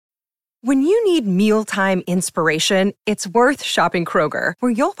When you need mealtime inspiration, it's worth shopping Kroger,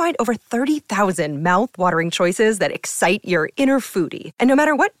 where you'll find over 30,000 mouth-watering choices that excite your inner foodie. And no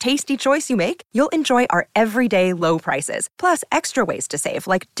matter what tasty choice you make, you'll enjoy our everyday low prices, plus extra ways to save,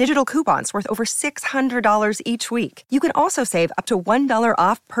 like digital coupons worth over $600 each week. You can also save up to $1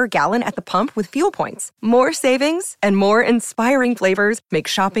 off per gallon at the pump with fuel points. More savings and more inspiring flavors make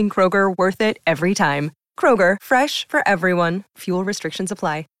shopping Kroger worth it every time. Kroger, fresh for everyone. Fuel restrictions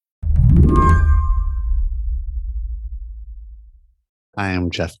apply. I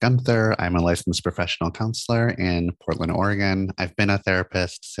am Jeff Gunther. I'm a licensed professional counselor in Portland, Oregon. I've been a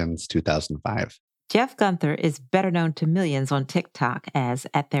therapist since 2005. Jeff Gunther is better known to millions on TikTok as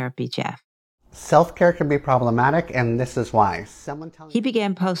 @TherapyJeff. Self-care can be problematic, and this is why. He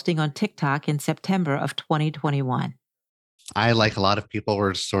began posting on TikTok in September of 2021. I, like a lot of people,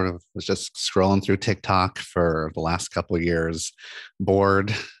 was just scrolling through TikTok for the last couple of years,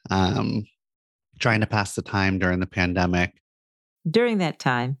 bored, trying to pass the time during the pandemic. During that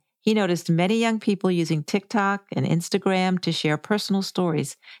time, he noticed many young people using TikTok and Instagram to share personal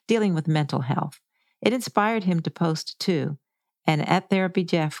stories dealing with mental health. It inspired him to post too, and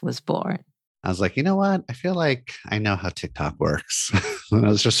 @TherapyJeff was born. I was like, you know what? I feel like I know how TikTok works. And I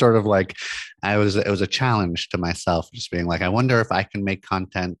was just sort of like, it was a challenge to myself, just being like, I wonder if I can make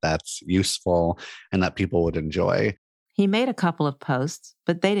content that's useful and that people would enjoy. He made a couple of posts,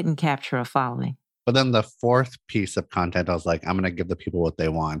 but they didn't capture a following. But then the fourth piece of content, I was like, I'm going to give the people what they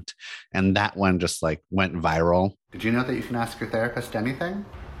want. And that one just like went viral. Did you know that you can ask your therapist anything?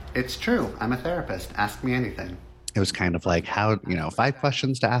 It's true. I'm a therapist. Ask me anything. It was kind of like 5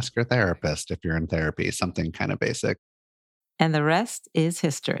 questions to ask your therapist if you're in therapy, something kind of basic. And the rest is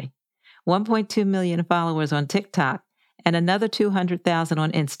history. 1.2 million followers on TikTok and another 200,000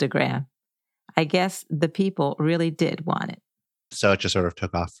 on Instagram. I guess the people really did want it. So it just sort of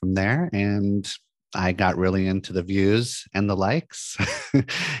took off from there, and I got really into the views and the likes.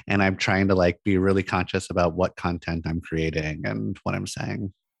 And I'm trying to be really conscious about what content I'm creating and what I'm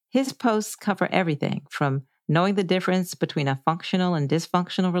saying. His posts cover everything from knowing the difference between a functional and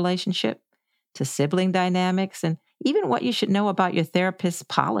dysfunctional relationship to sibling dynamics and even what you should know about your therapist's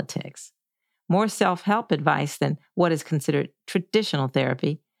politics. More self-help advice than what is considered traditional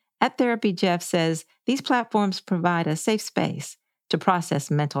therapy. @TherapyJeff says these platforms provide a safe space to process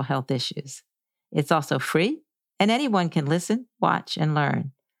mental health issues. It's also free, and anyone can listen, watch, and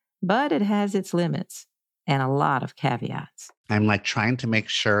learn. But it has its limits and a lot of caveats. I'm trying to make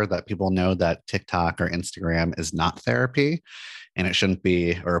sure that people know that TikTok or Instagram is not therapy, and it shouldn't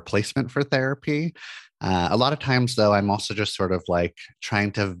be a replacement for therapy. A lot of times, though, I'm also just sort of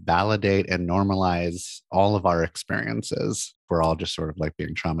trying to validate and normalize all of our experiences. We're all just sort of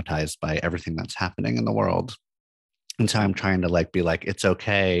being traumatized by everything that's happening in the world. And so I'm trying to be it's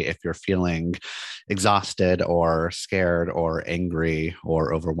okay if you're feeling exhausted or scared or angry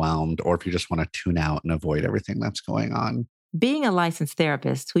or overwhelmed, or if you just want to tune out and avoid everything that's going on. Being a licensed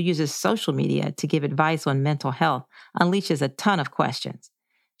therapist who uses social media to give advice on mental health unleashes a ton of questions.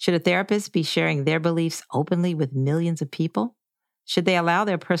 Should a therapist be sharing their beliefs openly with millions of people? Should they allow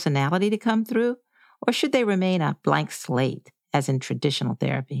their personality to come through? Or should they remain a blank slate, as in traditional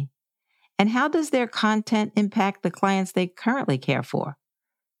therapy? And how does their content impact the clients they currently care for?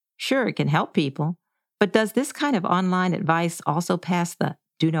 Sure, it can help people, but does this kind of online advice also pass the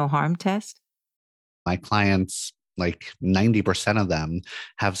do no harm test? My clients, 90% of them,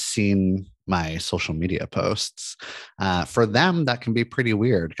 have seen my social media posts. For them, that can be pretty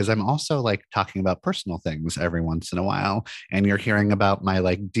weird because I'm also talking about personal things every once in a while. And you're hearing about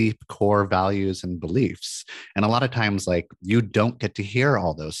my deep core values and beliefs. And a lot of times, you don't get to hear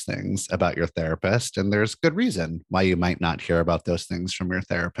all those things about your therapist. And there's good reason why you might not hear about those things from your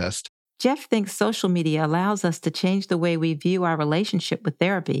therapist. Jeff thinks social media allows us to change the way we view our relationship with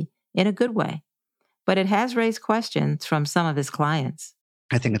therapy in a good way. But it has raised questions from some of his clients.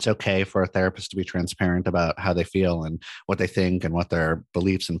 I think it's okay for a therapist to be transparent about how they feel and what they think and what their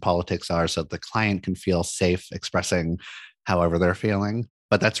beliefs and politics are so that the client can feel safe expressing however they're feeling.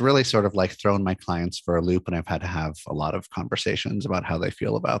 But that's really sort of thrown my clients for a loop, and I've had to have a lot of conversations about how they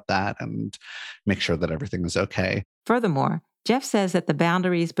feel about that and make sure that everything is okay. Furthermore, Jeff says that the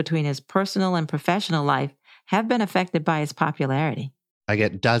boundaries between his personal and professional life have been affected by his popularity. I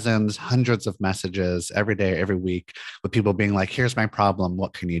get dozens, hundreds of messages every day, every week with people being like, here's my problem.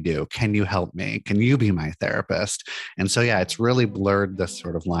 What can you do? Can you help me? Can you be my therapist? And so, yeah, it's really blurred this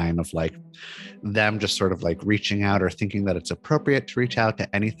sort of line of them just sort of reaching out or thinking that it's appropriate to reach out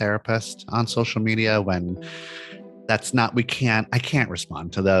to any therapist on social media when that's not, I can't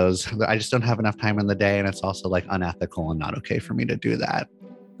respond to those. I just don't have enough time in the day. And it's also unethical and not okay for me to do that.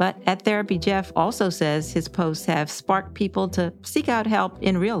 But At Therapy Jeff also says his posts have sparked people to seek out help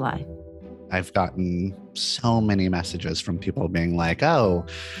in real life. I've gotten so many messages from people being like, oh,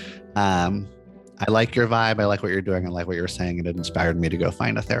 I like your vibe. I like what you're doing. I like what you're saying. And it inspired me to go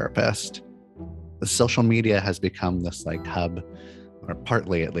find a therapist. The social media has become this like hub, or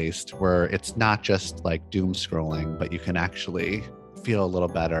partly at least, where it's not just like doom scrolling, but you can actually feel a little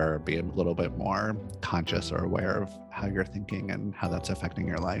better, be a little bit more conscious or aware of how you're thinking and how that's affecting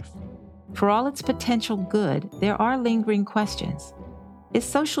your life. For all its potential good, there are lingering questions. Is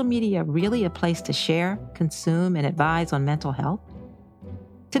social media really a place to share, consume, and advise on mental health?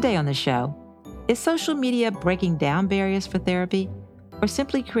 Today on the show, is social media breaking down barriers for therapy or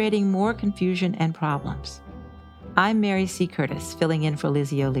simply creating more confusion and problems? I'm Mary C. Curtis, filling in for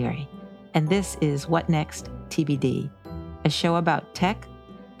Lizzie O'Leary, and this is What Next? TBD, a show about tech,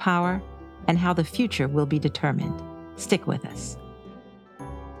 power, and how the future will be determined. Stick with us.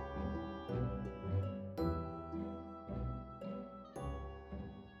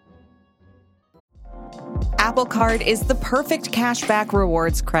 Apple Card is the perfect cashback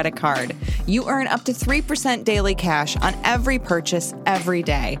rewards credit card. You earn up to 3% daily cash on every purchase every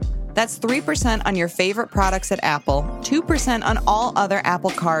day. That's 3% on your favorite products at Apple, 2% on all other Apple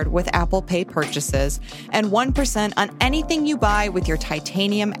Card with Apple Pay purchases, and 1% on anything you buy with your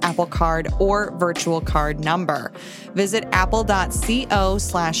titanium Apple Card or virtual card number. Visit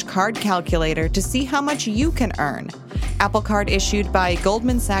apple.co/card calculator to see how much you can earn. Apple Card issued by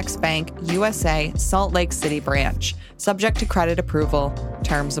Goldman Sachs Bank, USA, Salt Lake City branch. Subject to credit approval.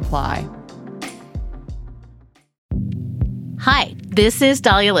 Terms apply. Hi, this is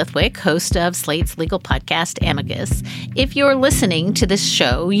Dahlia Lithwick, host of Slate's legal podcast, Amicus. If you're listening to this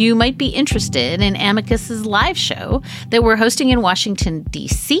show, you might be interested in Amicus's live show that we're hosting in Washington,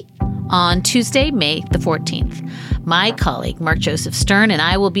 D.C. on Tuesday, May the 14th. My colleague, Mark Joseph Stern, and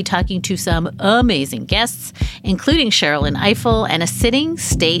I will be talking to some amazing guests, including Sherrilyn Ifill and a sitting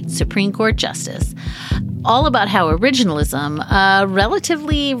state Supreme Court justice, all about how originalism, a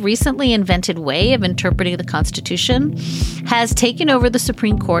relatively recently invented way of interpreting the Constitution, has taken over the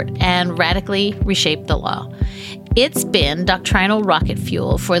Supreme Court and radically reshaped the law. It's been doctrinal rocket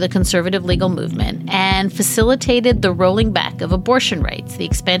fuel for the conservative legal movement and facilitated the rolling back of abortion rights, the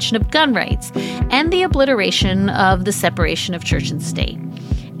expansion of gun rights, and the obliteration of the separation of church and state.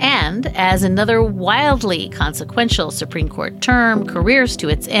 And as another wildly consequential Supreme Court term careers to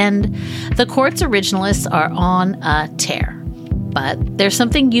its end, the court's originalists are on a tear. But there's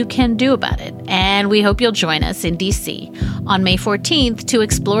something you can do about it, and we hope you'll join us in D.C. on May 14th to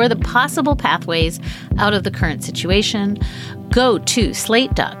explore the possible pathways out of the current situation. Go to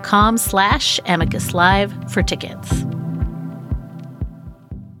slate.com/Amicus Live for tickets.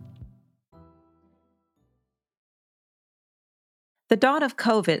 The dawn of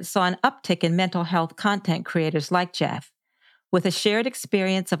COVID saw an uptick in mental health content creators like Jeff. With a shared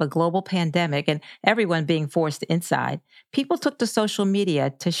experience of a global pandemic and everyone being forced inside, people took to social media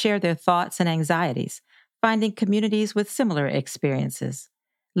to share their thoughts and anxieties, finding communities with similar experiences.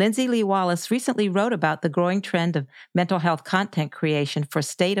 Lindsay Lee Wallace recently wrote about the growing trend of mental health content creation for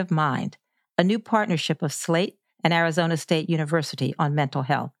State of Mind, a new partnership of Slate and Arizona State University on mental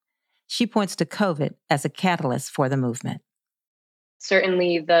health. She points to COVID as a catalyst for the movement.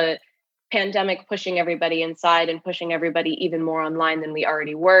 Certainly the pandemic pushing everybody inside and pushing everybody even more online than we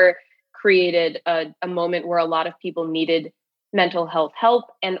already were created a moment where a lot of people needed mental health help,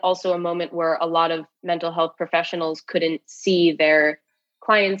 and also a moment where a lot of mental health professionals couldn't see their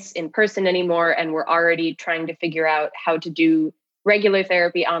clients in person anymore and were already trying to figure out how to do regular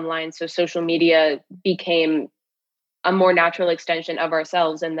therapy online. So social media became a more natural extension of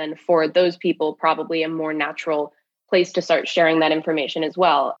ourselves. And then for those people, probably a more natural place to start sharing that information as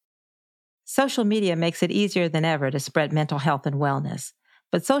well. Social media makes it easier than ever to spread mental health and wellness.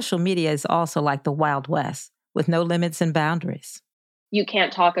 But social media is also like the Wild West, with no limits and boundaries. You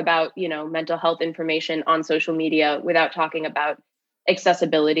can't talk about, mental health information on social media without talking about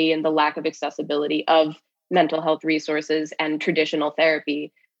accessibility and the lack of accessibility of mental health resources and traditional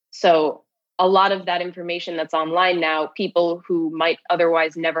therapy. So a lot of that information that's online now, people who might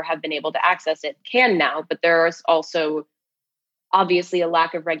otherwise never have been able to access it can now, but there is also obviously a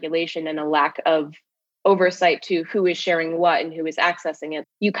lack of regulation and a lack of oversight to who is sharing what and who is accessing it.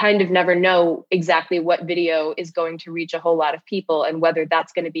 You kind of never know exactly what video is going to reach a whole lot of people and whether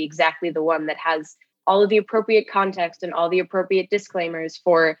that's going to be exactly the one that has all of the appropriate context and all the appropriate disclaimers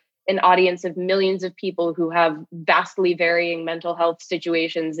for an audience of millions of people who have vastly varying mental health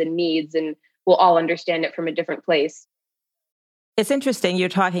situations and needs and will all understand it from a different place. It's interesting you're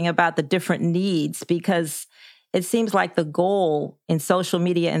talking about the different needs because it seems like the goal in social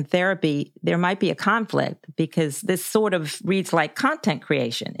media and therapy, there might be a conflict because this sort of reads like content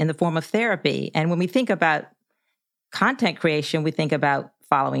creation in the form of therapy. And when we think about content creation, we think about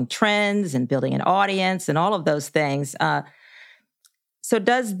following trends and building an audience and all of those things. So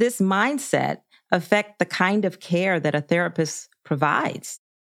does this mindset affect the kind of care that a therapist provides?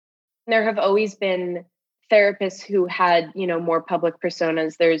 There have always been therapists who had, more public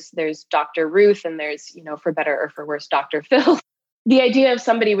personas. There's Dr. Ruth and there's, for better or for worse, Dr. Phil. The idea of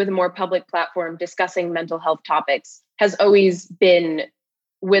somebody with a more public platform discussing mental health topics has always been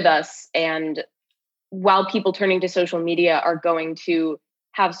with us. And while people turning to social media are going to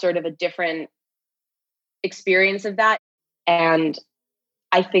have sort of a different experience of that. And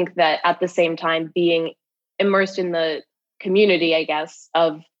I think that at the same time, being immersed in the community, I guess,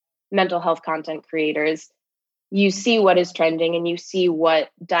 of mental health content creators, you see what is trending and you see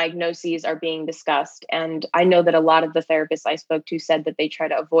what diagnoses are being discussed. And I know that a lot of the therapists I spoke to said that they try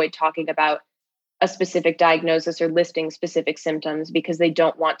to avoid talking about a specific diagnosis or listing specific symptoms because they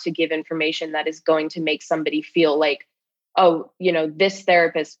don't want to give information that is going to make somebody feel like, oh, this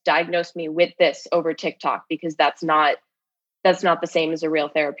therapist diagnosed me with this over TikTok, because that's not the same as a real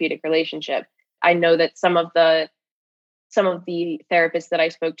therapeutic relationship. I know that some of the therapists that I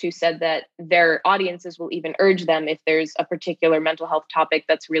spoke to said that their audiences will even urge them, if there's a particular mental health topic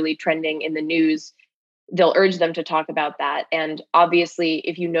that's really trending in the news, they'll urge them to talk about that. And obviously,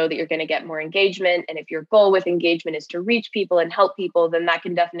 if you know that you're going to get more engagement, and if your goal with engagement is to reach people and help people, then that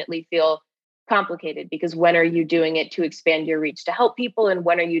can definitely feel complicated, because when are you doing it to expand your reach to help people? And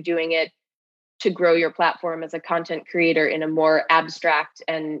when are you doing it to grow your platform as a content creator in a more abstract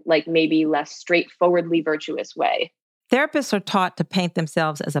and maybe less straightforwardly virtuous way? Therapists are taught to paint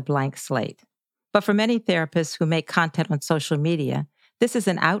themselves as a blank slate. But for many therapists who make content on social media, this is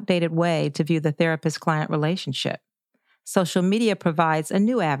an outdated way to view the therapist-client relationship. Social media provides a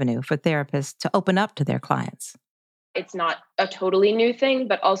new avenue for therapists to open up to their clients. It's not a totally new thing,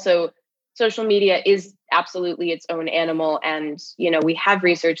 but also social media is absolutely its own animal. And, we have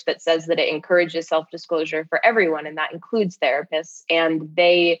research that says that it encourages self-disclosure for everyone, and that includes therapists. And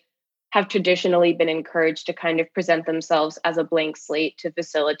they have traditionally been encouraged to kind of present themselves as a blank slate to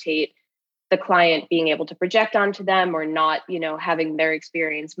facilitate the client being able to project onto them, or not, having their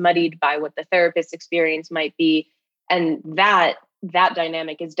experience muddied by what the therapist's experience might be. And that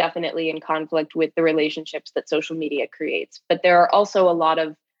dynamic is definitely in conflict with the relationships that social media creates. But there are also a lot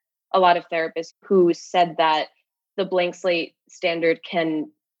of therapists who said that the blank slate standard can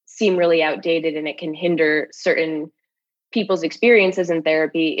seem really outdated and it can hinder certain people's experiences in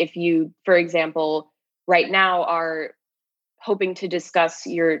therapy. If you, for example, right now are hoping to discuss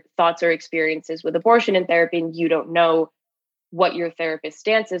your thoughts or experiences with abortion in therapy, and you don't know what your therapist's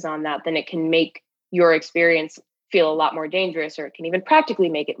stance is on that, then it can make your experience feel a lot more dangerous, or it can even practically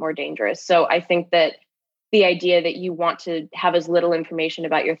make it more dangerous. So I think that the idea that you want to have as little information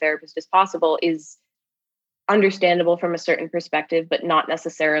about your therapist as possible is understandable from a certain perspective, but not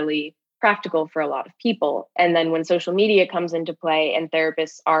necessarily practical for a lot of people. And then when social media comes into play and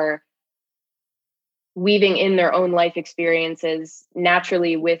therapists are weaving in their own life experiences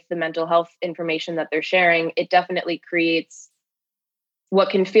naturally with the mental health information that they're sharing, it definitely creates what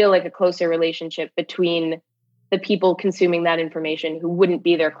can feel like a closer relationship between the people consuming that information who wouldn't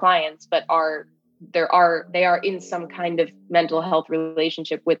be their clients, but they are in some kind of mental health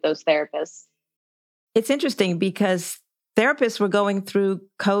relationship with those therapists. It's interesting because therapists were going through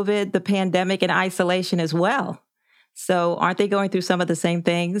COVID, the pandemic, and isolation as well. So aren't they going through some of the same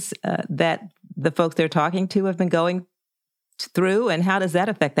things that the folks they're talking to have been going through? And how does that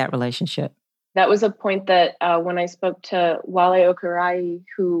affect that relationship? That was a point that when I spoke to Wale Okurai,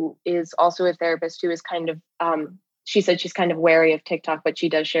 who is also a therapist who is kind of, she said she's kind of wary of TikTok, but she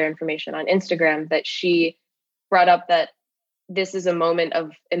does share information on Instagram, that she brought up that this is a moment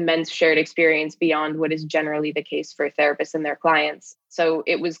of immense shared experience beyond what is generally the case for therapists and their clients. So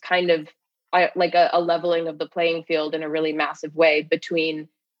it was kind of like a leveling of the playing field in a really massive way between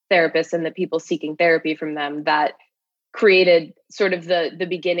therapists and the people seeking therapy from them, that created sort of the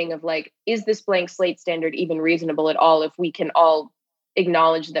beginning of is this blank slate standard even reasonable at all if we can all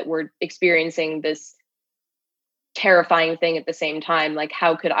acknowledge that we're experiencing this terrifying thing at the same time?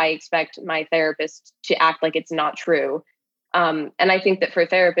 How could I expect my therapist to act like it's not true? And I think that for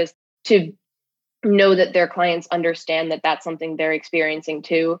therapists to know that their clients understand that that's something they're experiencing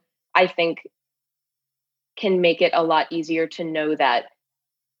too, I think can make it a lot easier to know that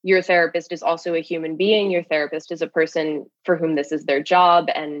your therapist is also a human being. Your therapist is a person for whom this is their job,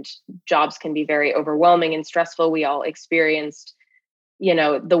 and jobs can be very overwhelming and stressful. We all experienced,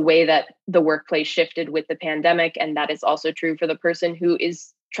 the way that the workplace shifted with the pandemic. And that is also true for the person who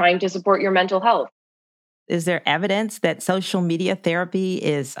is trying to support your mental health. Is there evidence that social media therapy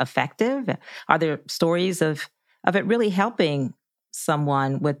is effective? Are there stories of it really helping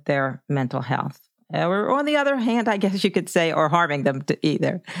someone with their mental health? Or on the other hand, I guess you could say, or harming them to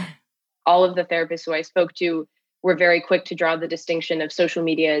either? All of the therapists who I spoke to were very quick to draw the distinction of social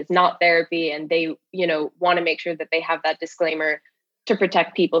media is not therapy. And they, want to make sure that they have that disclaimer to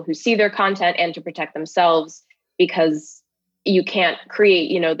protect people who see their content and to protect themselves, because you can't create,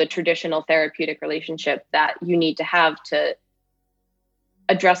 the traditional therapeutic relationship that you need to have to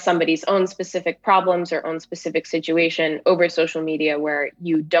address somebody's own specific problems or own specific situation over social media, where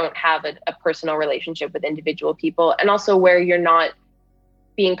you don't have a personal relationship with individual people, and also where you're not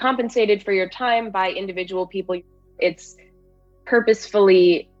being compensated for your time by individual people. It's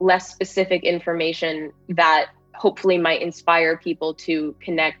purposefully less specific information that hopefully might inspire people to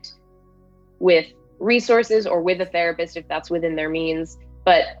connect with resources or with a therapist if that's within their means.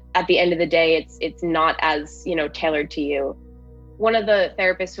 But at the end of the day, it's not as, tailored to you. One of the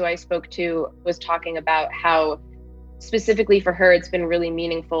therapists who I spoke to was talking about how specifically for her, it's been really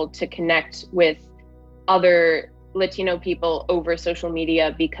meaningful to connect with other Latino people over social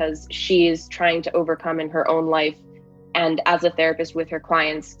media, because she's trying to overcome in her own life, and as a therapist with her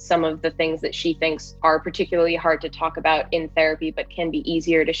clients, some of the things that she thinks are particularly hard to talk about in therapy, but can be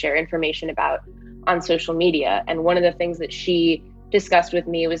easier to share information about on social media. And one of the things that she discussed with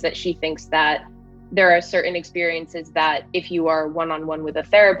me was that she thinks that there are certain experiences that if you are one-on-one with a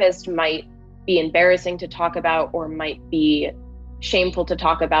therapist might be embarrassing to talk about or might be shameful to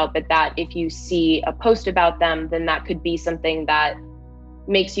talk about, but that if you see a post about them, then that could be something that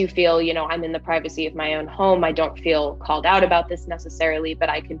makes you feel, I'm in the privacy of my own home. I don't feel called out about this necessarily, but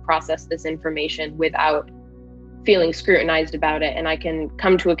I can process this information without feeling scrutinized about it. And I can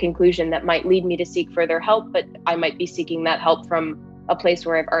come to a conclusion that might lead me to seek further help, but I might be seeking that help from a place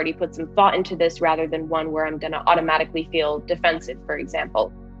where I've already put some thought into this, rather than one where I'm going to automatically feel defensive, for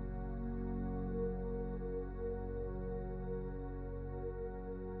example.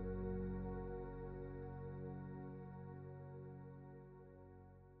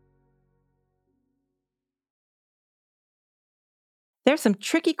 There's some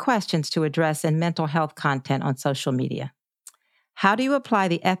tricky questions to address in mental health content on social media. How do you apply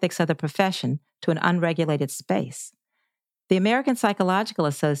the ethics of the profession to an unregulated space? The American Psychological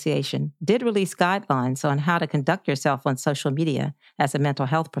Association did release guidelines on how to conduct yourself on social media as a mental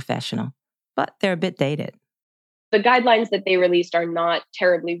health professional, but they're a bit dated. The guidelines that they released are not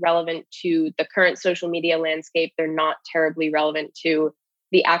terribly relevant to the current social media landscape. They're not terribly relevant to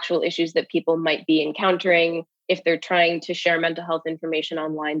the actual issues that people might be encountering if they're trying to share mental health information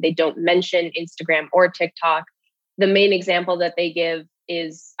online. They don't mention Instagram or TikTok. The main example that they give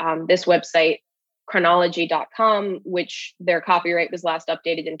is this website, chronology.com, which their copyright was last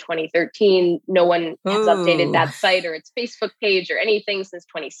updated in 2013. No one has updated that site or its Facebook page or anything since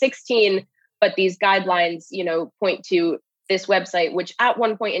 2016. But these guidelines, point to this website, which at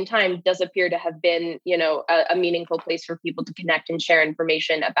one point in time does appear to have been, a meaningful place for people to connect and share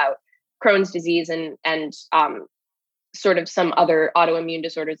information about Crohn's disease and sort of some other autoimmune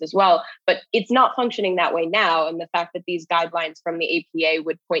disorders as well. But it's not functioning that way now. And the fact that these guidelines from the APA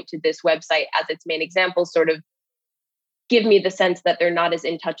would point to this website as its main example sort of give me the sense that they're not as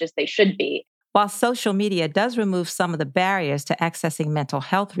in touch as they should be. While social media does remove some of the barriers to accessing mental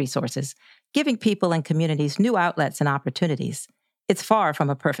health resources, giving people and communities new outlets and opportunities, it's far from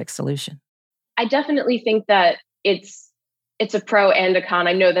a perfect solution. I definitely think that it's a pro and a con.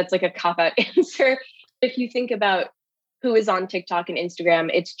 I know that's like a cop-out answer. If you think about who is on TikTok and Instagram,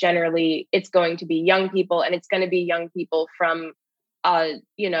 it's going to be young people, and it's going to be young people from,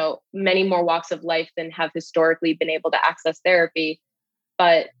 many more walks of life than have historically been able to access therapy.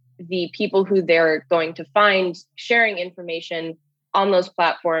 But the people who they're going to find sharing information on those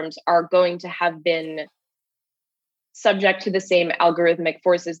platforms are going to have been subject to the same algorithmic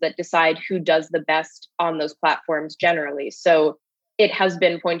forces that decide who does the best on those platforms generally. So it has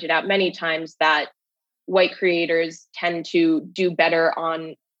been pointed out many times that white creators tend to do better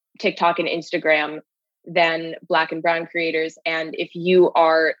on TikTok and Instagram than Black and brown creators. And if you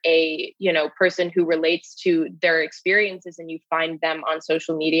are a, person who relates to their experiences and you find them on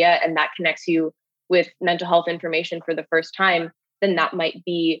social media and that connects you with mental health information for the first time, then that might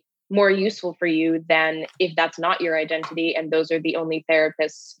be more useful for you than if that's not your identity and those are the only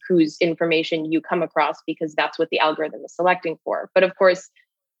therapists whose information you come across because that's what the algorithm is selecting for. But of course,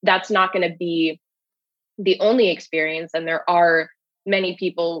 that's not going to be the only experience. And there are many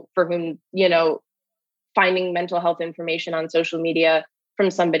people for whom, finding mental health information on social media from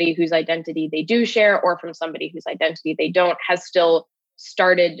somebody whose identity they do share or from somebody whose identity they don't has still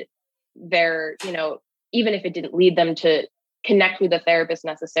started their, even if it didn't lead them to connect with a therapist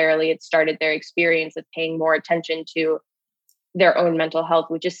necessarily, it started their experience of paying more attention to their own mental health,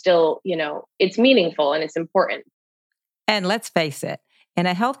 which is still, it's meaningful and it's important. And let's face it, in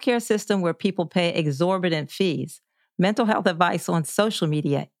a healthcare system where people pay exorbitant fees, mental health advice on social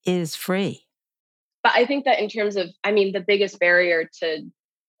media is free. But I think that in terms of, the biggest barrier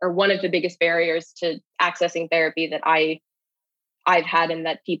or one of the biggest barriers to accessing therapy that I've had and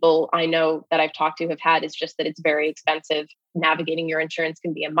that people I know that I've talked to have had is just that it's very expensive. Navigating your insurance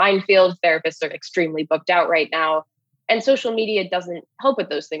can be a minefield. Therapists are extremely booked out right now. And social media doesn't help with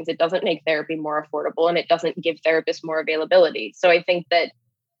those things. It doesn't make therapy more affordable and it doesn't give therapists more availability. So I think that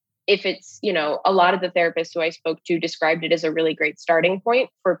if it's, a lot of the therapists who I spoke to described it as a really great starting point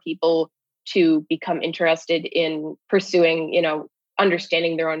for people to become interested in pursuing,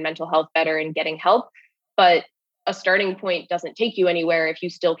 understanding their own mental health better and getting help. But a starting point doesn't take you anywhere if you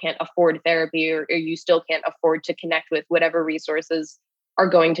still can't afford therapy or you still can't afford to connect with whatever resources are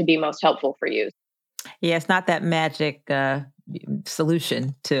going to be most helpful for you. Yeah, it's not that magic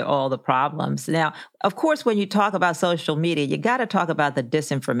solution to all the problems. Now, of course, when you talk about social media, you got to talk about the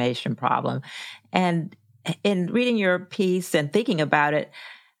disinformation problem. And in reading your piece and thinking about it,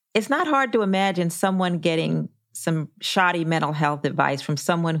 it's not hard to imagine someone getting some shoddy mental health advice from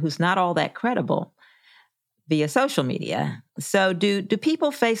someone who's not all that credible via social media. So do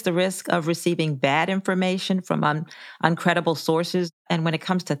people face the risk of receiving bad information from uncredible sources? And when it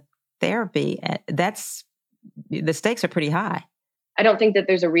comes to therapy, the stakes are pretty high. I don't think that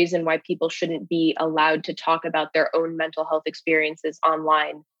there's a reason why people shouldn't be allowed to talk about their own mental health experiences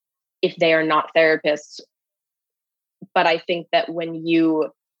online if they are not therapists. But I think that when you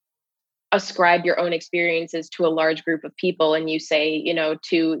ascribe your own experiences to a large group of people and you say,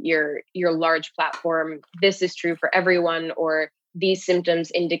 to your large platform, this is true for everyone, or these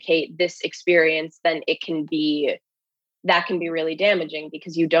symptoms indicate this experience, then that can be really damaging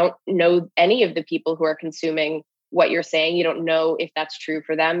because you don't know any of the people who are consuming what you're saying. You don't know if that's true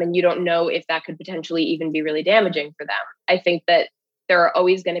for them, and you don't know if that could potentially even be really damaging for them. I think that there are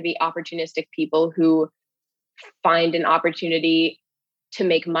always going to be opportunistic people who find an opportunity to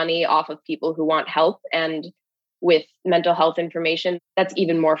make money off of people who want help. And with mental health information, that's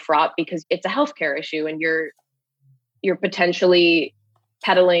even more fraught because it's a healthcare issue and you're potentially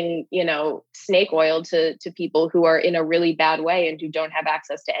peddling, snake oil to people who are in a really bad way and who don't have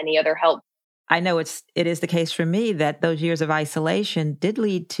access to any other help. I know it is the case for me that those years of isolation did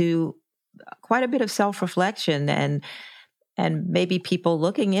lead to quite a bit of self-reflection and maybe people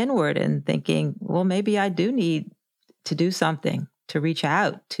looking inward and thinking, well, maybe I do need to do something, to reach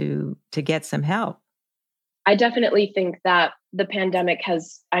out, to get some help. I definitely think that the pandemic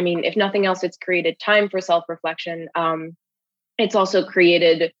has, if nothing else, it's created time for self-reflection. It's also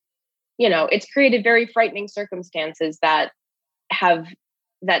created, very frightening circumstances that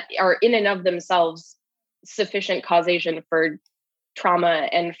are in and of themselves sufficient causation for trauma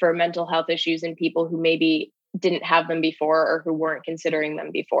and for mental health issues in people who maybe didn't have them before or who weren't considering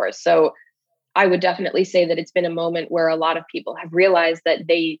them before. So I would definitely say that it's been a moment where a lot of people have realized that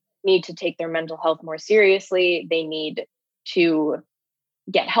they need to take their mental health more seriously. They need to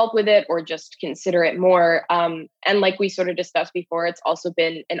get help with it or just consider it more. And like we sort of discussed before, it's also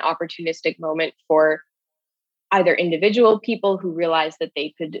been an opportunistic moment for either individual people who realize that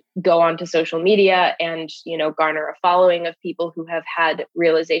they could go onto social media and, garner a following of people who have had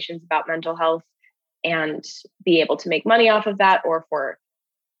realizations about mental health and be able to make money off of that, or for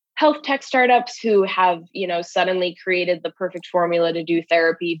health tech startups who have, suddenly created the perfect formula to do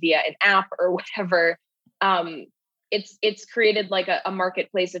therapy via an app or whatever. It's created like a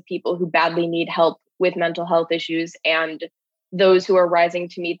marketplace of people who badly need help with mental health issues. And those who are rising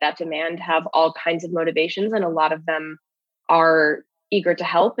to meet that demand have all kinds of motivations. And a lot of them are eager to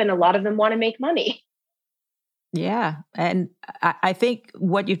help and a lot of them want to make money. Yeah. And I think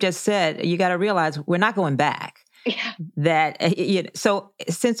what you've just said, you got to realize we're not going back. Yeah. That, so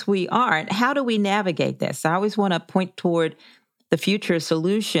since we aren't, how do we navigate this? I always want to point toward the future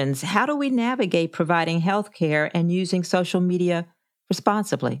solutions. How do we navigate providing healthcare and using social media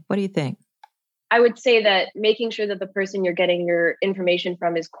responsibly? What do you think? I would say that making sure that the person you're getting your information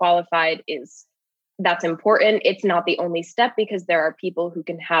from is qualified that's important. It's not the only step because there are people who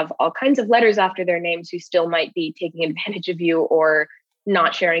can have all kinds of letters after their names who still might be taking advantage of you or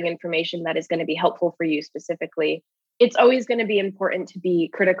not sharing information that is going to be helpful for you specifically. It's always going to be important to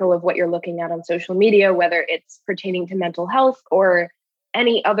be critical of what you're looking at on social media, whether it's pertaining to mental health or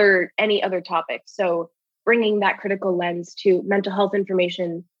any other topic. So bringing that critical lens to mental health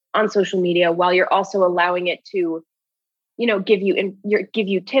information on social media while you're also allowing it to, give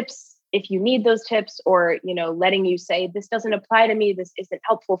you tips if you need those tips, or, letting you say, this doesn't apply to me, this isn't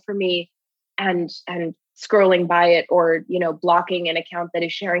helpful for me, and scrolling by it, or, blocking an account that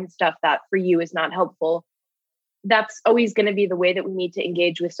is sharing stuff that for you is not helpful. That's always going to be the way that we need to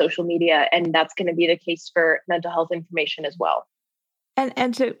engage with social media. And that's going to be the case for mental health information as well.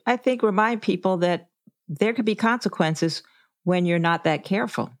 And to, I think, remind people that there could be consequences when you're not that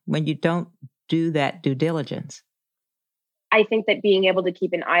careful, when you don't do that due diligence. I think that being able to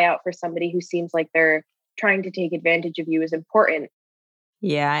keep an eye out for somebody who seems like they're trying to take advantage of you is important.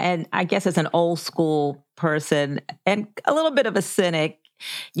 Yeah. And I guess as an old school person and a little bit of a cynic,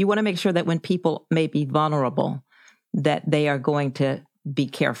 you want to make sure that when people may be vulnerable, that they are going to be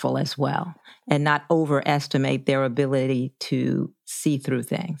careful as well and not overestimate their ability to see through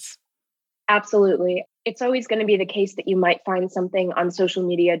things. Absolutely. It's always going to be the case that you might find something on social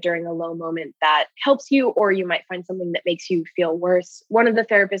media during a low moment that helps you, or you might find something that makes you feel worse. One of the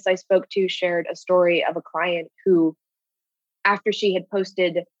therapists I spoke to shared a story of a client who, after she had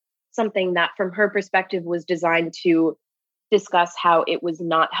posted something that from her perspective was designed to discuss how it was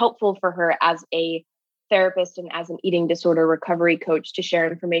not helpful for her as a therapist and as an eating disorder recovery coach to share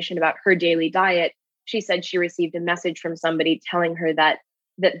information about her daily diet, she said she received a message from somebody telling her that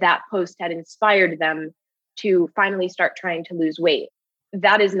post had inspired them to finally start trying to lose weight.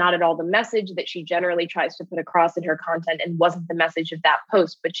 That is not at all the message that she generally tries to put across in her content, and wasn't the message of that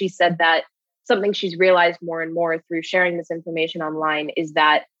post. But she said that something she's realized more and more through sharing this information online is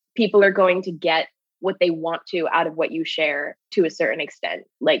that people are going to get what they want to out of what you share to a certain extent.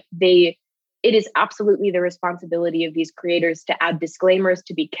 It is absolutely the responsibility of these creators to add disclaimers,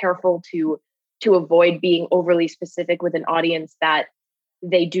 to be careful, to avoid being overly specific with an audience that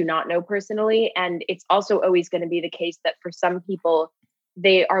they do not know personally. And it's also always going to be the case that for some people,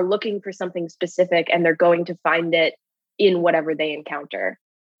 they are looking for something specific and they're going to find it in whatever they encounter.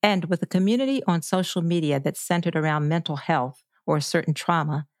 And with a community on social media that's centered around mental health or a certain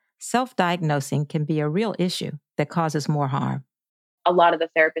trauma, self-diagnosing can be a real issue that causes more harm. A lot of the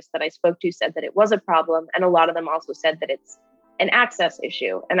therapists that I spoke to said that it was a problem, and a lot of them also said that it's an access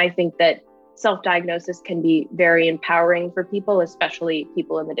issue. And I think that self-diagnosis can be very empowering for people, especially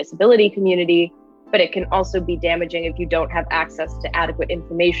people in the disability community, but it can also be damaging if you don't have access to adequate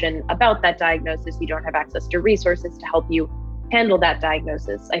information about that diagnosis. You don't have access to resources to help you handle that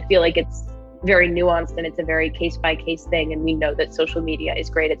diagnosis. I feel like it's very nuanced and it's a very case-by-case thing, and we know that social media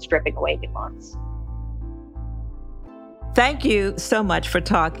is great at stripping away nuance. Thank you so much for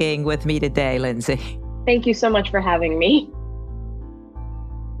talking with me today, Lindsay. Thank you so much for having me.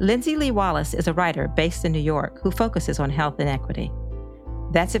 Lindsay Lee Wallace is a writer based in New York who focuses on health and equity.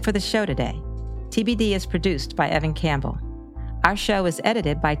 That's it for the show today. TBD is produced by Evan Campbell. Our show is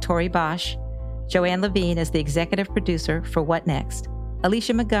edited by Tori Bosch. Joanne Levine is the executive producer for What Next.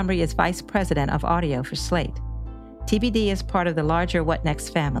 Alicia Montgomery is vice president of audio for Slate. TBD is part of the larger What Next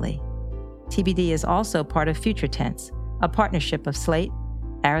family. TBD is also part of Future Tense, a partnership of Slate,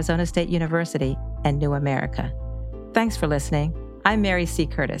 Arizona State University, and New America. Thanks for listening. I'm Mary C.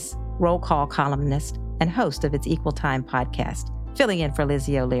 Curtis, roll call columnist and host of It's Equal Time podcast, filling in for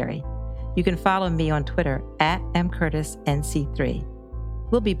Lizzie O'Leary. You can follow me on Twitter at mcurtisnc3.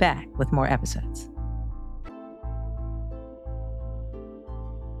 We'll be back with more episodes.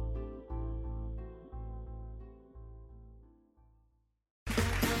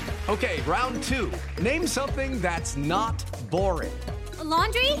 Okay, round two. Name something that's not boring. A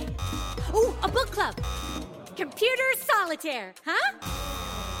laundry? Ooh, a book club. Computer solitaire, huh?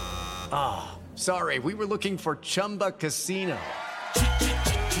 Ah, oh, sorry, we were looking for Chumba Casino.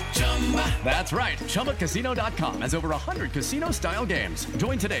 That's right, ChumbaCasino.com has over 100 casino-style games.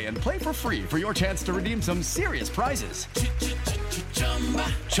 Join today and play for free for your chance to redeem some serious prizes.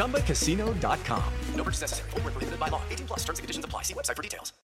 ChumbaCasino.com. No purchase necessary. Void where prohibited by law. 18+ terms and conditions apply. See website for details.